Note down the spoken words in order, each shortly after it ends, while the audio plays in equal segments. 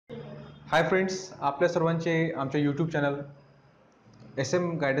Hi friends, आपल्या सर्वांचे आमच्या यूट्यूब चॅनल SM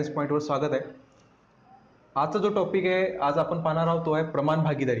गायडन्स पॉईंटवर स्वागत आहे। आजचा जो टॉपिक आहे, आज आपण पाहणार आहोत तो आहे प्रमाण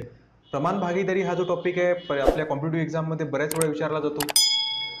भागीदारी। प्रमाण भागीदारी हा जो टॉपिक आहे आपल्या कॉम्पिटिटिव्ह एक्झाममध्ये बऱ्याच वेळा विचारला जातो।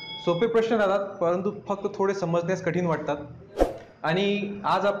 सोपे प्रश्न राहतात, परंतु फक्त थोडे समजण्यास कठीण वाटतात। आणि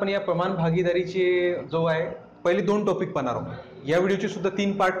आज आपण या प्रमाण भागीदारीचे जो आहे पहिले दोन टॉपिक पाहणार आहोत। या व्हिडिओची सुद्धा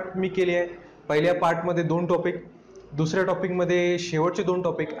 3 पार्ट मी केले आहे। पहिल्या पार्टमध्ये 2 टॉपिक, दुसऱ्या टॉपिकमध्ये शेवटचे 2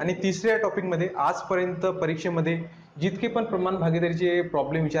 टॉपिक आणि तिसऱ्या टॉपिकमध्ये आजपर्यंत परीक्षेमध्ये जितके पण प्रमाण भागीदारीचे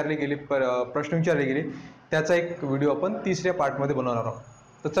प्रॉब्लेम विचारले गेले, प्रश्न विचारले गेले, त्याचा एक व्हिडिओ आपण तिसऱ्या पार्टमध्ये बनवणार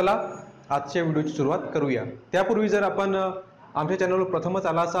आहोत। तर चला आजच्या व्हिडिओची सुरुवात करूया। त्यापूर्वी जर आपण आमच्या चॅनलवर प्रथमच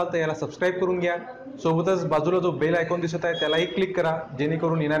आला असाल तर याला सबस्क्राइब करून घ्या। सोबतच बाजूला जो बेल आयकॉन दिसत आहे त्यालाही क्लिक करा,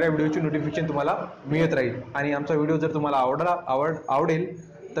 जेणेकरून येणाऱ्या व्हिडिओची नोटिफिकेशन तुम्हाला मिळत राहील। आणि आमचा व्हिडिओ जर तुम्हाला आवडेल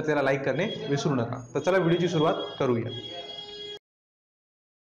तर त्याला लाईक करणे विसरू नका। तर चला व्हिडिओची सुरुवात करूया।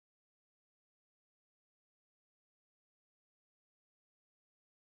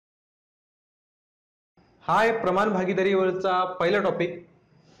 हा आहे प्रमाण भागीदारीवरचा पहिला टॉपिक।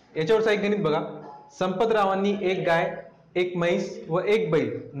 याच्यावरचा एक गणित बघा। संपतरावांनी एक गाय, एक म्हैस व एक बैल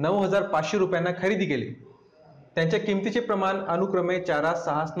 9500 रुपयांना खरेदी केले। त्यांच्या किमतीचे प्रमाण अनुक्रमे 4,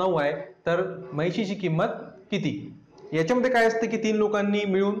 6, 9 आहे, तर म्हैशीची किंमत किती? याच्यामध्ये काय असते की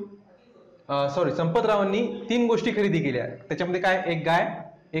संपतरावांनी 3 गोष्टी खरेदी केल्या। त्याच्यामध्ये काय, एक गाय,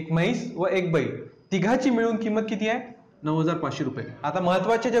 एक म्हैस व एक बैल, तिघाची मिळून किंमत किती आहे? 9500 रुपये। आता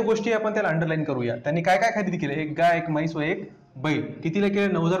महत्त्वाच्या ज्या गोष्टी आपण त्याला अंडरलाईन करूया। त्यांनी काय काय खरेदी केले? एक गाय, एक म्हैस व एक बैल, कितीला केले?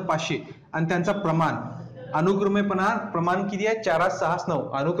 9500। आणि त्यांचा प्रमाण अनुक्रमे प्रमाण किती आहे? 4, 6, 9।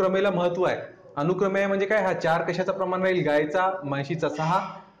 अनुक्रमेला महत्व आहे। अनुक्रमे म्हणजे काय? हा 4 कशाचा प्रमाण राहील? गायचा, म्हशीचा 6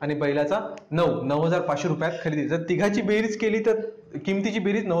 आणि बैलाचा 9। 9500 रुपयात खरेदी। जर तिघाची बेरीज केली तर किमतीची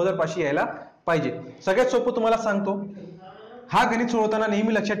बेरीज 9500 यायला पाहिजे। सगळ्यात सोपं तुम्हाला सांगतो, हा गणित सोडवताना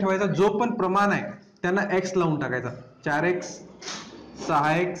नेहमी लक्षात ठेवायचा, जो पण प्रमाण आहे त्यांना x लावून टाकायचा। 4x,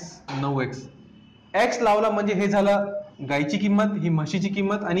 6x, 9x। x लावला म्हणजे हे झालं गायची किंमत, ही म्हशीची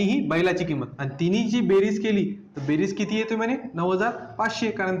किंमत आणि ही बैलाची किंमत, आणि तिन्हीची बेरीज केली तर बेरीज किती येते म्हणे?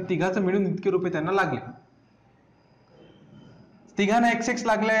 9500, कारण तिघाचं मिळून इतके रुपये त्यांना लागले। तिघांना x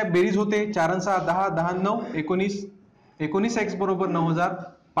लागलाय, बेरीज होते 4 आणि 6 10, 10 9 19, 19x बरोबर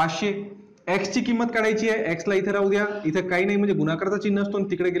 9500। x ची किंमत काढायची आहे। x ला इथे राहू द्या, इथे काही नाही म्हणजे गुणाकाराचा चिन्ह असतो,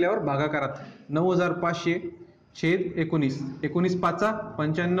 तिकडे गेल्यावर भागाकारात 9500 छेद 19, 19 5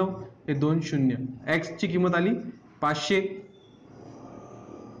 95, हे 2 0। x ची किंमत आली 500।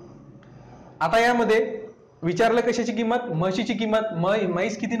 आता यामध्ये विचारलं कशाची किंमत? म्हशीची किंमत।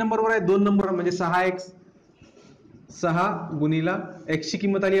 म्हैस किती नंबरवर आहे? 2 नंबरवर, म्हणजे 6x, 6 गुणिला x ची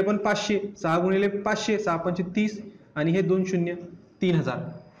किंमत आली आपण 500, 6 गुणिले 500, 6 5 30 आणि हे 2 0, 3000।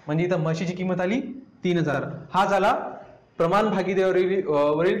 म्हणजे इथं म्हशीची किंमत आली 3000। हा झाला प्रमाण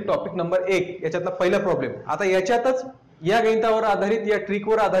भागीदारीवरील टॉपिक नंबर 1, याच्यातला पहिला प्रॉब्लेम। आता याच्यातच या गणितावर आधारित, या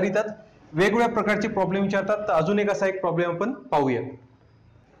ट्रिकवर आधारितच वेगवेगळ्या प्रकारचे प्रॉब्लेम विचारतात। तर अजून एक असा एक प्रॉब्लेम आपण पाहूया।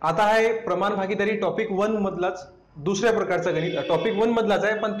 आता आहे प्रमाण भागीदारी टॉपिक 1 मधलाच दुसऱ्या प्रकारचा गणित। टॉपिक 1 मधलाच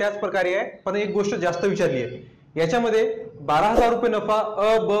आहे पण त्याच प्रकारे आहे, पण एक गोष्ट जास्त विचारली आहे। याच्यामध्ये 12000 रुपये नफा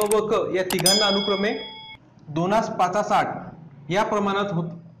अ, ब व क या तिघांना अनुक्रमे 2, 5, 60 या प्रमाणात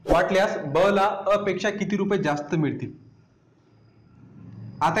वाटल्यास ब ला अ पेक्षा किती रुपये जास्त मिळतील?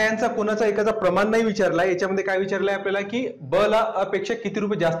 आता यांचा कोणाचा एकाचा प्रमाण नाही विचारलाय, याच्यामध्ये काय विचारलंय आपल्याला की ब ला अ पेक्षा किती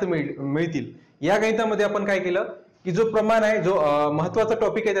रुपये जास्त मिळतील। या गणितामध्ये आपण काय केलं की जो प्रमाण आहे, जो महत्त्वाचा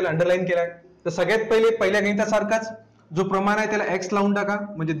टॉपिक आहे, त्याला अंडरलाईन केलाय। तर सगळ्यात पहिले पहिल्या गणितासारखाच जो प्रमाण आहे त्याला x लावून टाका,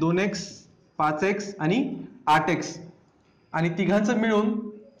 म्हणजे 2x, 5x आणि 8x, आणि तिघांचं मिळून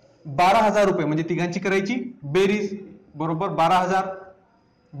 12000 रुपये, म्हणजे तिघांची करायची बेरीज बरोबर 12000।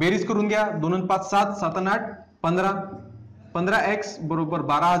 बेरीज करून घ्या, 2 आणि 5 7, 7 आणि 8 15, 15x बरोबर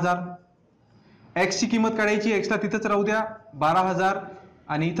 12000। x ची किंमत काढायची, x ला तिथेच राहू द्या 12000,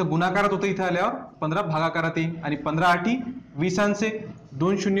 आणि इथं गुणाकारात होतं, इथं आल्यावर 15 भागाकारात येईल, आणि 15 8 20,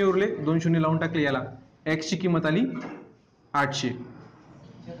 2 0 उरले, 2 0 लावून टाकले याला। x ची किंमत आली 800।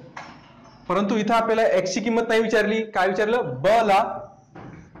 परंतु इथं आपल्याला x ची किंमत नाही विचारली, काय विचारलं? ब ला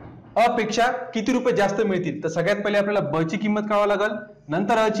अ पेक्षा किती रुपये जास्त मिळतील। तर सगळ्यात पहिले आपल्याला ब ची किंमत काढावी लागेल,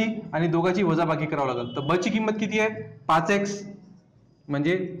 नंतर अ ची, आणि दोघांची वजाबाकी करावी लागेल। तर ब ची किंमत किती आहे? 5x,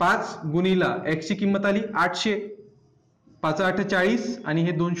 म्हणजे 5 गुणिला x ची किंमत आली 800, 5 8 40 आणि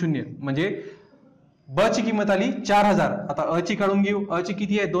हे 2 0, म्हणजे ब ची किंमत आली 4000। आता अ ची काढून घेऊ, अ ची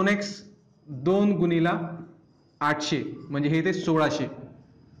किती आहे? 2x, 2 गुणिला 800, म्हणजे हे ते 1600।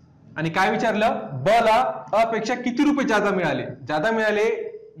 आणि काय विचारलं? ब ला अ पेक्षा किती रुपये जादा मिळाले? जादा मिळाले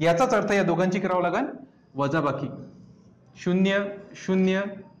याचाच अर्थ या दोघांची करावं लागेल वजाबाकी। 0 0,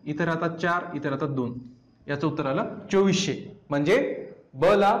 इथे राहतात 4, इथे राहतात 2, याचं उत्तर आलं 2400। म्हणजे ब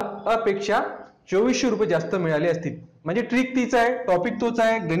ला अ पेक्षा 2400 रुपये जास्त मिळाले असतील. म्हणजे ट्रिक तीच आहे, टॉपिक तोच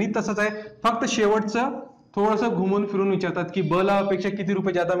आहे, गणित तसंच आहे, फक्त शेवटचं थोडंसं घुमून फिरून विचारतात की ब ला अ पेक्षा किती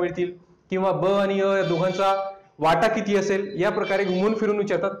रुपये जादा मिळतील किंवा ब आणि अ या दोघांचा वाटा किती असेल, या प्रकारे घुमून फिरून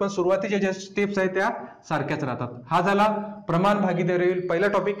विचारतात. पण सुरुवातीच्या ज्या स्टेप्स आहेत त्या सारख्याच राहतात. हा झाला प्रमाण भागीदारीवरील पहिला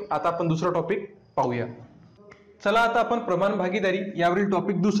टॉपिक. आता आपण दुसरा टॉपिक पाहूया. चला आता आपण प्रमाण भागीदारी यावरील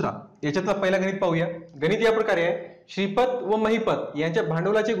टॉपिक दुसरा, याच्यातला पहिला गणित पाहूया. गणित या प्रकारे आहे, श्रीपत व महिपत यांच्या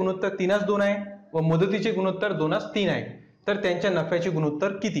भांडवलाचे गुणोत्तर 3:2 आहे व मुदतीचे गुणोत्तर 2:3 आहे. तर त्यांच्या नफ्याचे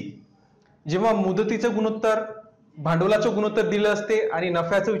गुणोत्तर किती? जेव्हा मुदतीचं गुणोत्तर, भांडवलाचं गुणोत्तर दिलं असते आणि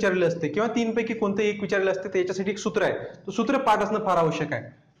नफ्याचं विचारलेलं असते किंवा तीनपैकी कोणते एक विचारलेलं असते, त्याच्यासाठी एक सूत्र आहे. तो सूत्र पाठ असणं फार आवश्यक आहे.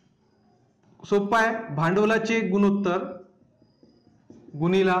 सोपं आहे. भांडवलाचे गुणोत्तर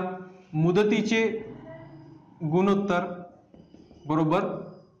गुणिला मुदतीचे गुणोत्तर बरोबर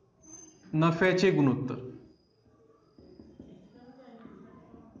नफ्याचे गुणोत्तर.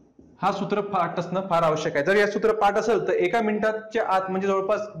 हा सूत्र पाठ असणं फार आवश्यक आहे. जर या सूत्र पाठ असेल तर एका मिनिटाच्या आत म्हणजे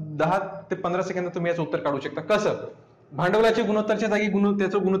जवळपास 10 ते 15 सेकंदात तुम्ही याचं उत्तर काढू शकता. कसं? भांडवलाचे गुणोत्तरच्या जागी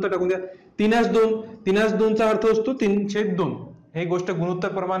त्याचं गुणोत्तर टाकून द्या. 3:2. 3:2चा अर्थ असतो 3/2. हे गोष्ट गुणोत्तर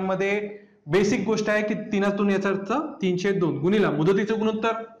प्रमाणमध्ये बेसिक गोष्ट आहे की 3:2 याचा अर्थ 3/2 गुणिला मुदतीचं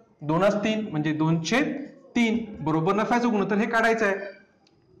गुणोत्तर 2:3 म्हणजे 2/3 बरोबर नफ्याचं गुणोत्तर. हे काढायचं आहे.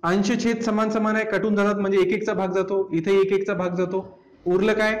 अंश छेद समान समान आहे, कटून जातात म्हणजे 1/1चा भाग जातो, इथे 1/1चा भाग जातो,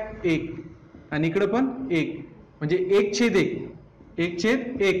 उरलं काय 1 आणि इकडे पण 1 म्हणजे 1/1.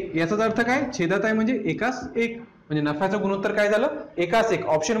 1/1 याचाच अर्थ काय? छेदात आहे म्हणजे 1:1 म्हणजे नफ्याचं गुणोत्तर काय झालं? 1:1.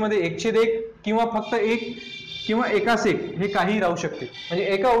 ऑप्शन मध्ये 1/1 किंवा फक्त 1 किंवा 1:1 हे काही राहू शकते. म्हणजे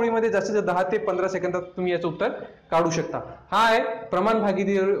एका ओळीमध्ये जास्तीत जास्त 10 ते 15 सेकंदात तुम्ही याचं उत्तर काढू शकता. हा आहे प्रमाण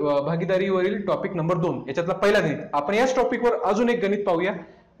भागीदारीवरील टॉपिक नंबर 2, याच्यातला पहिला गणित. आपण याच टॉपिकवर अजून एक गणित पाहूया,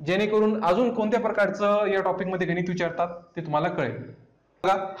 जेणेकरून अजून कोणत्या प्रकारचं या टॉपिक मध्ये गणित विचारतात ते तुम्हाला कळेल.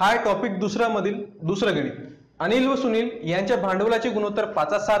 हा टॉपिक दुसरा मधील दुसरं गणित. अनिल व सुनील यांच्या भांडवलाचे गुणोत्तर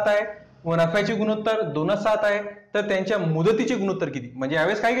 5:7 आहे व नफ्याचे गुणोत्तर 2:7 आहे. तर त्यांच्या मुदतीचे गुणोत्तर किती? म्हणजे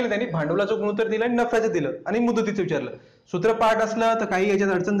यावेळेस काय केलं त्यांनी? भांडवलाचं गुणोत्तर दिलं आणि नफ्याचं दिलं आणि मुदतीचं विचारलं. सूत्र पाठ असलं तर काही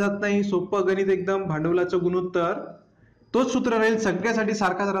याच्यात अडचण जात नाही. सोपं गणित एकदम. भांडवलाचं गुणोत्तर तोच सूत्र राहील, सगळ्यासाठी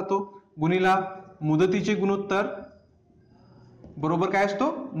सारखाच राहतो, गुणिला मुदतीचे गुणोत्तर बरोबर काय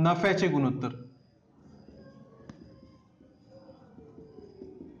असतो? नफ्याचे गुणोत्तर.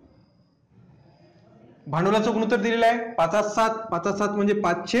 भांडवलाचं गुणोत्तर दिलेलं आहे 5:7. 5:7 म्हणजे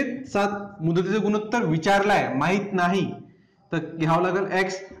 5/7. मुदतीचं गुणोत्तर विचारलं आहे, माहित नाही, तर घ्यावं लागेल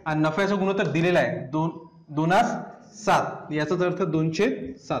x. आणि नफ्याचं गुणोत्तर दिलेलं आहे 2:7. याचाच अर्थ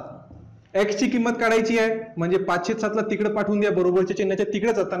 2/7. x ची किंमत काढायची आहे म्हणजे 5/7 ला तिकडे पाठवून द्या, बरोबरच्या चिन्हाच्या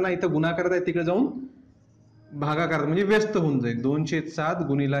तिकडे जाताना इथं गुणाकार आहे, तिकडे जाऊन भागाकार म्हणजे व्यस्त होऊन जाईल. 2/7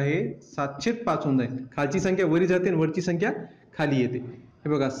 गुणिला हे 7/5 होऊन जाईल. खालची संख्या वरी जाते आणि वरची संख्या खाली येते. हे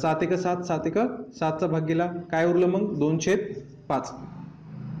बघा 7×1 7, 7चा भाग गेला, काय उरलं मग? 2/5.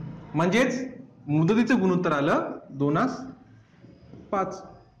 म्हणजेच मुदतीचं गुणोत्तर आलं 2:5.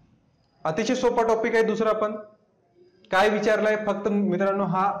 अतिशय सोपा टॉपिक आहे. दुसरा पण काय विचारलंय, फक्त मित्रांनो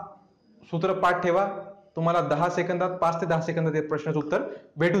हा सूत्र पाठ ठेवा, तुम्हाला 10 सेकंदात 5 ते 10 सेकंदात या प्रश्नाचं उत्तर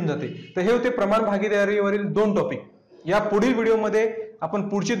भेटून जाते. तर हे होते प्रमाण भागीदारीवरील 2 टॉपिक. या पुढील व्हिडिओमध्ये आपण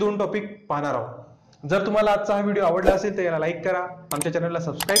पुढचे 2 टॉपिक पाहणार आहोत. जर तुम्हाला आजचा हा व्हिडिओ आवडला असेल तर याला लाईक करा, आमच्या चॅनलला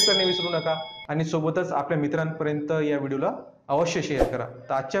सबस्क्राईब करणे विसरू नका आणि सोबतच आपल्या मित्रांपर्यंत या व्हिडिओला अवश्य शेअर करा.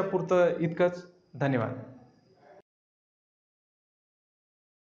 तर आजच्या पुरतं इतकंच. धन्यवाद.